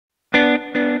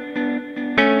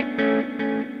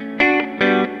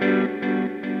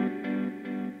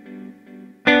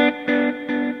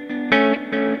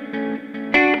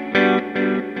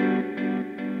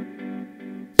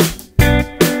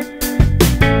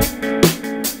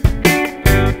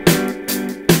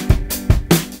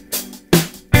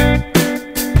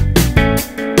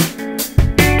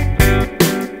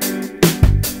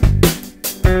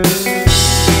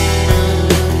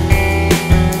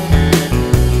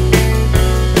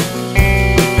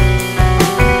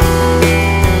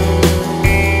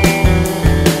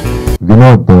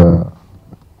వినోద్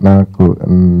నాకు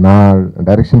నా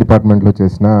డైరెక్షన్ డిపార్ట్మెంట్లో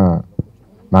చేసిన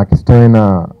నాకు ఇష్టమైన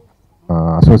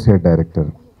associate director.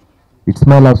 It's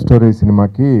my love story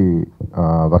సినిమాకి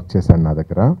వర్క్ చేశాను నా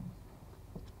దగ్గర.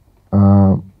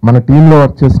 మన టీంలో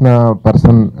వర్క్ చేసిన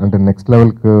పర్సన్ అంటే నెక్స్ట్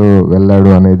లెవెల్కి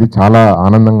వెళ్ళాడు అనేది చాలా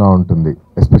ఆనందంగా ఉంటుంది.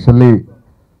 ఎస్పెషల్లీ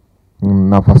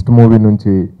నా ఫస్ట్ మూవీ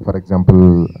నుంచి ఫర్ ఎగ్జాంపుల్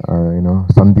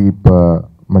సందీప్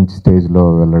మంచి స్టేజ్లో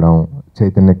వెళ్ళడం,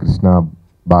 చైతన్య కృష్ణ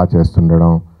బాగా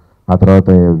చేస్తుండడం, ఆ తర్వాత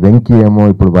వెంకీ ఏమో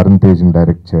ఇప్పుడు వరుణ్ తేజ్ని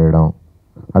డైరెక్ట్ చేయడం,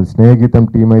 అది స్నేహగీతం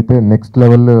టీం అయితే next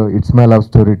level it's my love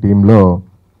story టీంలో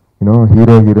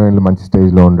హీరో హీరోయిన్లు మంచి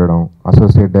స్టేజ్లో ఉండడం,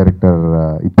 అసోసియేట్ డైరెక్టర్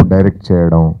ఇప్పుడు డైరెక్ట్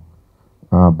చేయడం,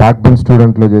 బ్యాక్ బెంచ్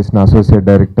స్టూడెంట్లో చేసిన అసోసియేట్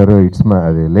డైరెక్టర్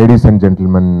అది ladies and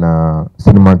gentlemen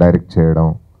cinema direct చేయడం.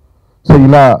 సో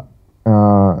ఇలా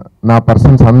నా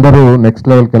పర్సన్స్ అందరూ నెక్స్ట్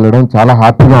లెవెల్కి వెళ్ళడం చాలా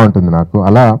హ్యాపీగా ఉంటుంది నాకు.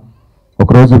 అలా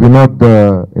ఒకరోజు వినోద్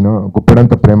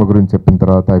గుప్పెడంత ప్రేమ గురించి చెప్పిన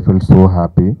తర్వాత ఐ ఫీల్ సో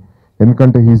హ్యాపీ.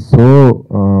 ఎందుకంటే he's so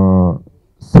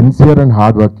sincere and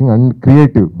hard working and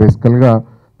creative. బేసికల్గా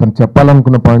తను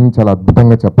చెప్పాలనుకున్న పాయింట్ని చాలా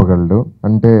అద్భుతంగా చెప్పగలడు.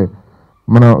 అంటే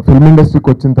మన ఫిల్మ్ ఇండస్ట్రీకి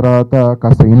వచ్చిన తర్వాత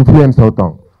కాస్త ఇన్ఫ్లుయెన్స్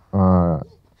అవుతాం,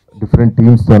 డిఫరెంట్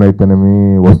టీమ్స్తోనైతేనేమి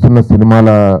వస్తున్న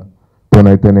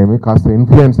సినిమాలతోనైతేనేమి కాస్త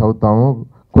ఇన్ఫ్లుయెన్స్ అవుతాము,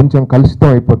 కొంచెం కలుషితం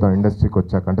అయిపోతాం ఇండస్ట్రీకి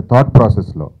వచ్చాక, అంటే థాట్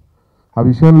ప్రాసెస్లో. ఆ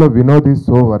విషయంలో Vinod is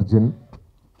so virgin.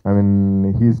 I mean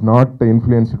he's not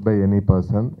influenced by any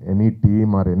person, any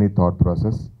team or any thought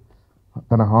process.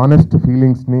 తన హానెస్ట్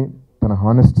ఫీలింగ్స్ని, తన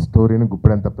హానెస్ట్ స్టోరీని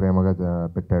గుప్పెడంత ప్రేమగా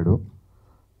పెట్టాడు.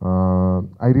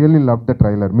 I really love the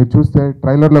trailer. మీరు చూస్తే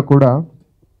ట్రైలర్లో కూడా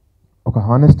ఒక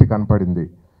హానెస్టీ కనపడింది.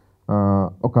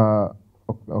 ఒక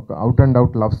ఒక out and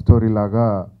out love story లాగా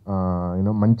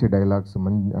మంచి డైలాగ్స్,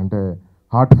 అంటే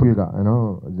హార్ట్ఫుల్గా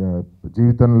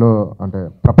జీవితంలో అంటే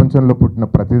ప్రపంచంలో పుట్టిన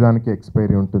ప్రతిదానికి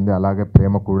ఎక్స్పైరీ ఉంటుంది, అలాగే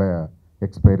ప్రేమ కూడా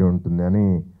ఎక్స్పైరీ ఉంటుంది అని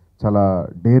చాలా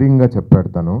డేరింగ్గా చెప్పాడు,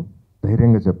 తను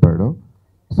ధైర్యంగా చెప్పాడు.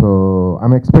 So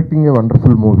I'm expecting a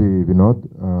wonderful movie Vinod.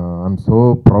 I'm so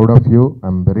proud of you.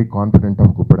 I'm very confident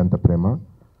of Guppedantha ప్రేమ.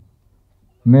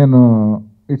 నేను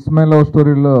ఇట్స్ మై లవ్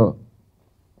స్టోరీలో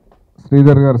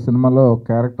శ్రీధర్ గారి సినిమాలో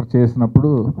క్యారెక్టర్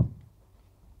చేసినప్పుడు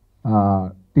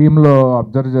టీంలో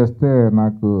అబ్జర్వ్ చేస్తే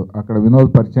నాకు అక్కడ వినోద్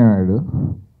పరిచయం అయ్యాడు.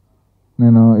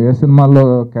 నేను ఏ సినిమాల్లో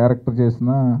క్యారెక్టర్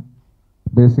చేసినా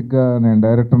బేసిక్గా నేను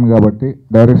డైరెక్టర్ని కాబట్టి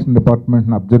డైరెక్షన్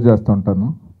డిపార్ట్మెంట్ని అబ్జర్వ్ చేస్తూ ఉంటాను.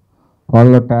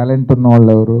 వాళ్ళ టాలెంట్ ఉన్న వాళ్ళు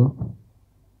ఎవరు,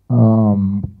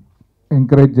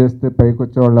 ఎంకరేజ్ చేస్తే పైకి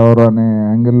వచ్చేవాళ్ళు ఎవరు అనే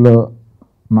యాంగిల్లో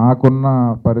నాకున్న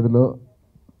పరిధిలో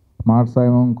మాట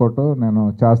సాయం ఇంకోటో నేను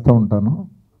చేస్తూ ఉంటాను.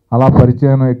 అలా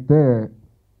పరిచయం అయితే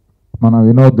మన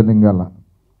వినోద్ లింగాల.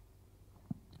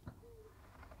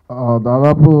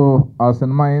 దాదాపు ఆ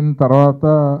సినిమా అయిన తర్వాత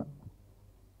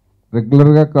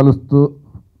రెగ్యులర్గా కలుస్తూ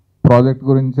ప్రాజెక్ట్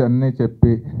గురించి అన్నీ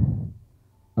చెప్పి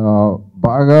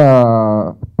బాగా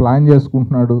ప్లాన్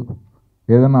చేసుకుంటున్నాడు.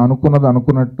 ఏదైనా అనుకున్నది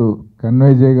అనుకున్నట్టు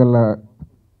కన్వే చేయగల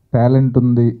టాలెంట్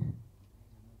ఉంది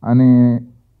అని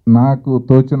నాకు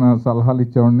తోచిన సలహాలు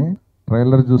ఇచ్చేవాడిని.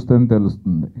 ట్రైలర్ చూస్తేనే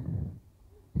తెలుస్తుంది.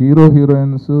 హీరో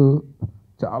హీరోయిన్స్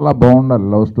చాలా బాగుండాలి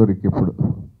లవ్ స్టోరీకి. ఇప్పుడు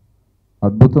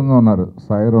అద్భుతంగా ఉన్నారు,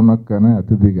 సాయి రోనక్ కానీ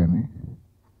అతిథి కానీ.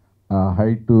 ఆ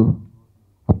హైటు,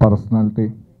 ఆ పర్సనాలిటీ,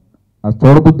 అది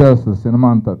చూడబుద్ధి వస్తుంది సినిమా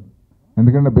అంతా.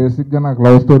 ఎందుకంటే బేసిక్గా నాకు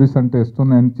లవ్ స్టోరీస్ అంటే ఇష్టం.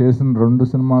 నేను చేసిన 2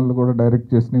 సినిమాలు కూడా డైరెక్ట్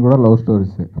చేసినవి కూడా లవ్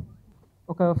స్టోరీసే.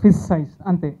 ఒక ఫిష్ సైజ్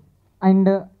అంతే.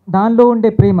 అండ్ దానిలో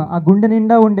ఉండే ప్రేమ, ఆ గుండె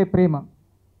నిండా ఉండే ప్రేమ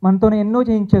మనతోనే ఎన్నో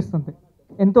చేయించేస్తుంది,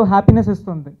 ఎంతో హ్యాపీనెస్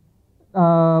ఇస్తుంది,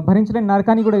 భరించలేని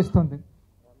నరకాన్ని కూడా ఇస్తుంది.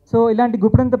 సో ఇలాంటి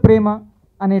గుప్పెడంత ప్రేమ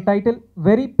అనే title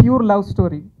very pure love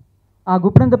story. ఆ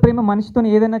గుప్పెడంత ప్రేమ మనిషితో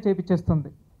ఏదైనా చేపించేస్తుంది.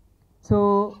 సో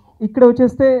ఇక్కడ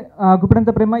వచ్చేస్తే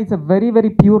గుప్పెడంత ప్రేమ it's a very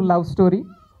very pure love story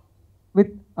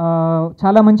with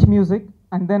చాలా మంచి music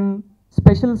and then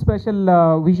special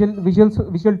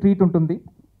visual treat ఉంటుంది.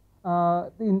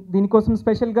 దీనికోసం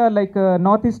స్పెషల్గా లైక్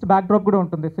నార్త్ ఈస్ట్ బ్యాక్డ్రాప్ కూడా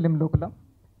ఉంటుంది ఫిలిం లోపల.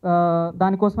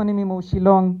 దానికోసమని మేము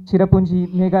షిలాంగ్, చిరపుంజి,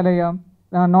 మేఘాలయ,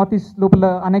 నార్త్ ఈస్ట్ లోపల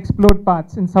unexplored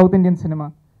parts in south Indian cinema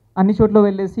అన్ని చోట్ల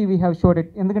వెళ్ళేసి వీ హ్యావ్ షోడ్ ఇట్.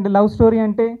 ఎందుకంటే లవ్ స్టోరీ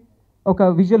అంటే ఒక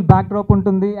విజువల్ బ్యాక్డ్రాప్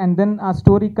ఉంటుంది అండ్ దెన్ ఆ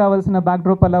స్టోరీకి కావాల్సిన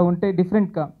బ్యాక్డ్రాప్ అలా ఉంటే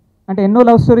డిఫరెంట్గా, అంటే ఎన్నో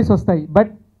లవ్ స్టోరీస్ వస్తాయి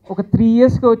బట్ ఒక 3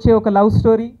 ఇయర్స్కి వచ్చే ఒక లవ్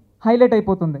స్టోరీ హైలైట్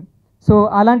అయిపోతుంది. సో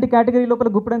అలాంటి కేటగిరీ లోపల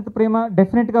గుప్పెడంత ప్రేమ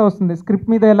డెఫినెట్గా వస్తుంది. స్క్రిప్ట్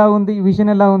మీద ఎలా ఉంది,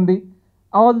 విజన్ ఎలా ఉంది,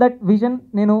 ఆల్ దట్ విజన్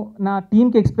నేను నా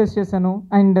టీమ్కి ఎక్స్ప్రెస్ చేశాను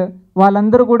అండ్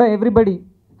వాళ్ళందరూ కూడా everybody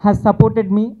has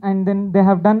supported me and then they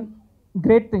have done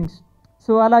great things.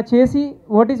 So అలా చేసి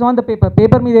what is on the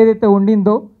paper మీద ఏదైతే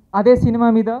ఉండిందో అదే సినిమా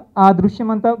మీద ఆ దృశ్యం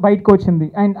అంతా బయటకు వచ్చింది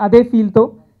అండ్ అదే ఫీల్తో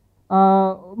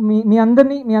మీ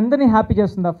అందరినీ హ్యాపీ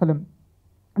చేస్తుంది ఆ ఫిలిం.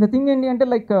 ద థింగ్ ఏంటి అంటే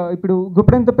లైక్ ఇప్పుడు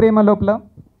గుప్పెడంత ప్రేమ లోపల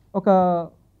ఒక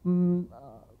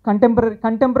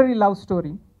contemporary love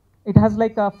story. It has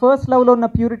like ఆ ఫస్ట్ లవ్లో ఉన్న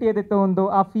ప్యూరిటీ ఏదైతే ఉందో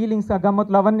ఆ ఫీలింగ్స్, ఆ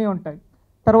గమ్మత్తులు అవన్నీ ఉంటాయి.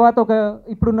 తర్వాత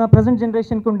ఇప్పుడున్న ప్రజెంట్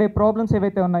జనరేషన్కి ఉండే ప్రాబ్లమ్స్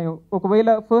ఏవైతే ఉన్నాయో, ఒకవేళ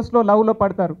ఫస్ట్లో లవ్లో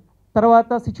పడతారు, తర్వాత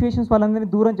సిచ్యువేషన్స్ వాళ్ళందరినీ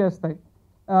దూరం చేస్తాయి.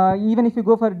 Even if you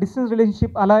go for distance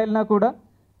relationship అలా వెళ్ళినా కూడా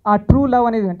ఆ ట్రూ లవ్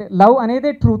అనేది, అంటే లవ్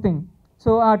అనేదే ట్రూ థింగ్.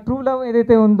 సో ఆ ట్రూ లవ్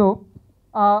ఏదైతే ఉందో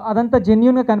అదంతా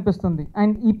జెన్యున్గా కనిపిస్తుంది.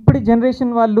 అండ్ ఇప్పటి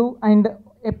జనరేషన్ వాళ్ళు అండ్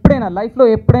ఎప్పుడైనా లైఫ్లో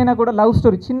ఎప్పుడైనా కూడా లవ్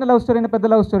స్టోరీ, చిన్న లవ్ స్టోరీ అయినా పెద్ద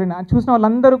లవ్ స్టోరీ అయినా చూసిన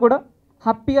వాళ్ళందరూ కూడా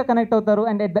హ్యాపీగా కనెక్ట్ అవుతారు.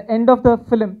 And at the end of the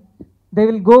film they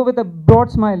will go with a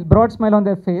broad smile on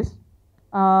their face.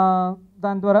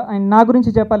 దాని ద్వారా అండ్ నా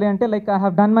గురించి చెప్పాలి అంటే like I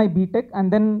have done my BTech and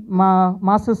then మా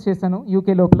మాస్టర్స్ చేశాను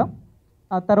యూకే లోపల.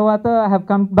 ఆ తర్వాత I have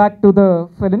come back to the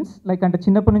films, like అంటే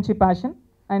చిన్నప్పటి నుంచి ప్యాషన్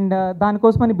అండ్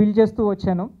దానికోసమని బిల్డ్ చేస్తూ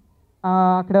వచ్చాను.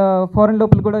 అక్కడ ఫారెన్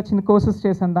లోపల కూడా చిన్న కోర్సెస్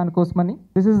చేశాను దానికోసమని.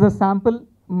 దిస్ ఈస్ ద శాంపుల్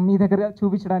మీ దగ్గర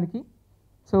చూపించడానికి.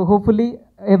 So hopefully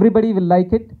everybody will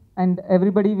like it and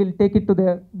everybody will take it to the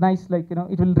nice, like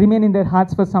it will remain in their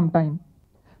hearts for some time.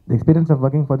 The experience of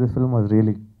working for this film was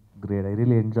really great. I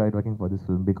really enjoyed working for this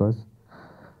film because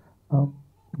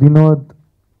Vinod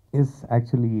is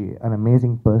actually an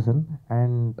amazing person,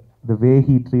 and the way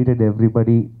he treated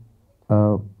everybody,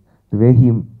 the way he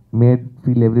made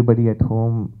feel everybody at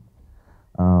home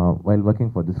while working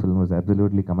for this film was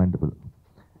absolutely commendable.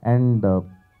 And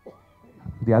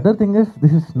the other thing is,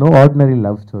 this is no ordinary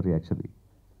love story actually.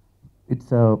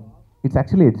 It's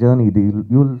actually a journey.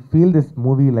 You'll feel this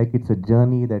movie like it's a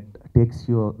journey that takes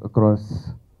you across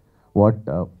what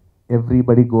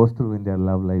everybody goes through in their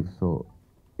love life. So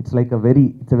it's a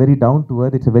very down to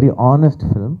earth, it's a very honest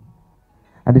film,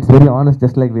 and it's very honest,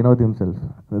 just like Vinod himself.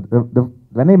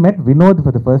 When I met Vinod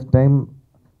for the first time,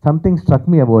 something struck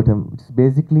me about him. It's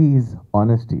basically his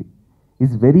honesty.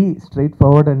 He's very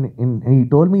straightforward, and he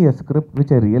told me a script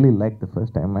which I really liked the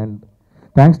first time. And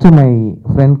thanks to my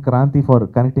friend Kranti for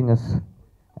connecting us,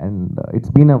 and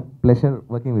it's been a pleasure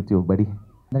working with you, buddy.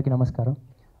 అందరికీ నమస్కారం.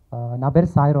 నా పేరు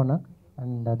Sai Ronak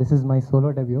and this is my solo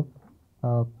debut.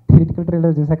 Theatrical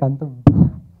trailer చూసాక అంత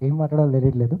ఏం మాట్లాడాలో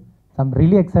తెలియట్లేదు. So I'm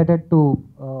really excited to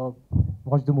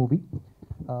watch the movie.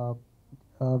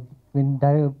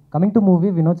 Coming to movie,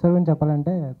 Vinod sir గురించి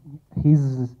చెప్పాలంటే he's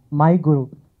my Guru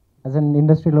as an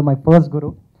ఇండస్ట్రీలో, my first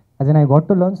Guru. As an I got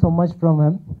to learn so much from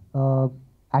him,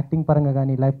 acting పరంగా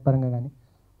కానీ life పరంగా కానీ.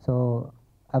 So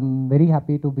I'm very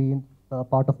happy to be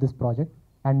part of this project.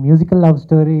 And musical love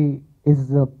story is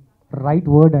right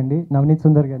word అండి. నవనీత్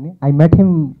సుందర్ గారిని I met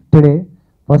him today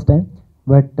first time.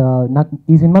 But నాకు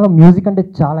ఈ సినిమాలో music అంటే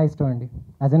చాలా ఇష్టం అండి.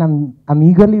 As an I'm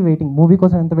eagerly waiting. Movie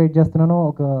కోసం ఎంత వెయిట్ చేస్తున్నానో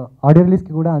ఒక ఆడియో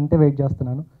రిలీజ్కి కూడా అంతే వెయిట్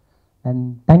చేస్తున్నాను. And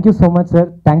thank you so much sir.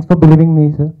 Thanks for believing me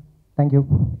sir. Thank you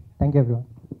everyone.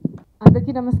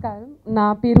 అందరికీ నమస్కారం. నా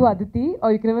పేరు Aditi,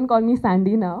 are you can even call me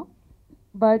Sandy now.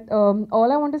 But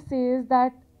all I want to say is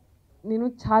that నేను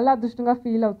చాలా అదృష్టంగా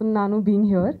feel అవుతున్నాను being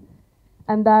here,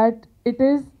 and that it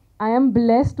is I am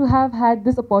blessed to have had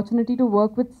this opportunity to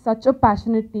work with such a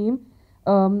passionate team.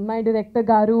 My director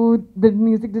Garu, the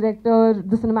music director,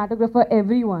 the cinematographer,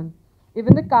 everyone.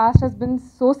 Even the cast has been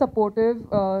so supportive.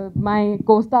 My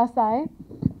co-star Sai,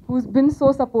 who's been so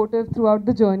supportive throughout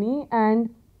the journey. And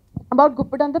about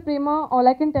Guppedantha Prema,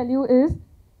 all I can tell you is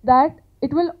that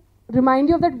it will remind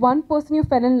you of that one person you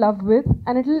fell in love with,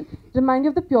 and it will remind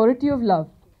you of the purity of love.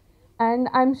 And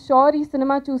I'm sure ee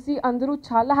cinema chusi andaru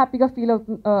chala happy ga feel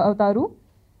avtaru.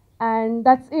 And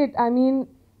that's it. I mean,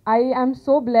 I am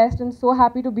so blessed and so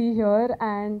happy to be here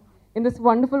and in this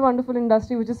wonderful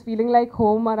industry which is feeling like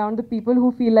home, around the people who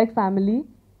feel like family.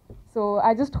 So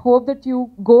I just hope that you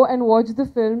go and watch the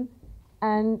film,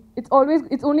 and it's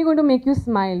only going to make you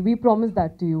smile. We promise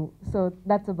that to you. So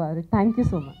that's about it. Thank you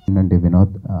so much. అంటే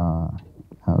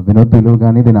వినోద్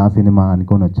పిలువగానే ఇది నా cinema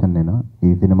అనుకొని వచ్చాను. నేను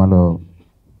ఈ సినిమాలో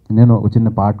నేను ఒక చిన్న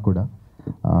పార్ట్ కూడా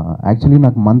యాక్చువల్లీ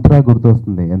నాకు మంత్ర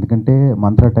గుర్తొస్తుంది. ఎందుకంటే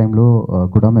మంత్ర టైంలో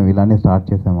కూడా మేము ఇలానే స్టార్ట్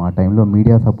చేసాము. ఆ టైంలో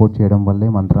మీడియా సపోర్ట్ చేయడం వల్లే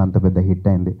మంత్ర అంత పెద్ద హిట్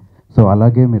అయింది. సో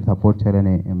అలాగే మీరు సపోర్ట్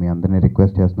చేయాలని మీ అందరినీ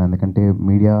రిక్వెస్ట్ చేస్తున్నాను. ఎందుకంటే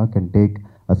media can take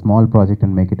a small project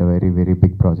and make it a very very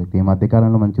big project. ఈ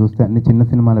మధ్యకాలంలో మనం చూస్తే అన్ని చిన్న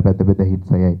సినిమాలు పెద్ద పెద్ద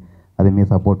హిట్స్ అయ్యాయి, అది మీ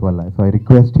సపోర్ట్ వల్ల. సో ఐ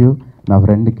రిక్వెస్ట్ యూ, నా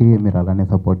ఫ్రెండ్కి మీరు అలానే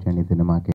సపోర్ట్ చేయండి ఈ సినిమాకి.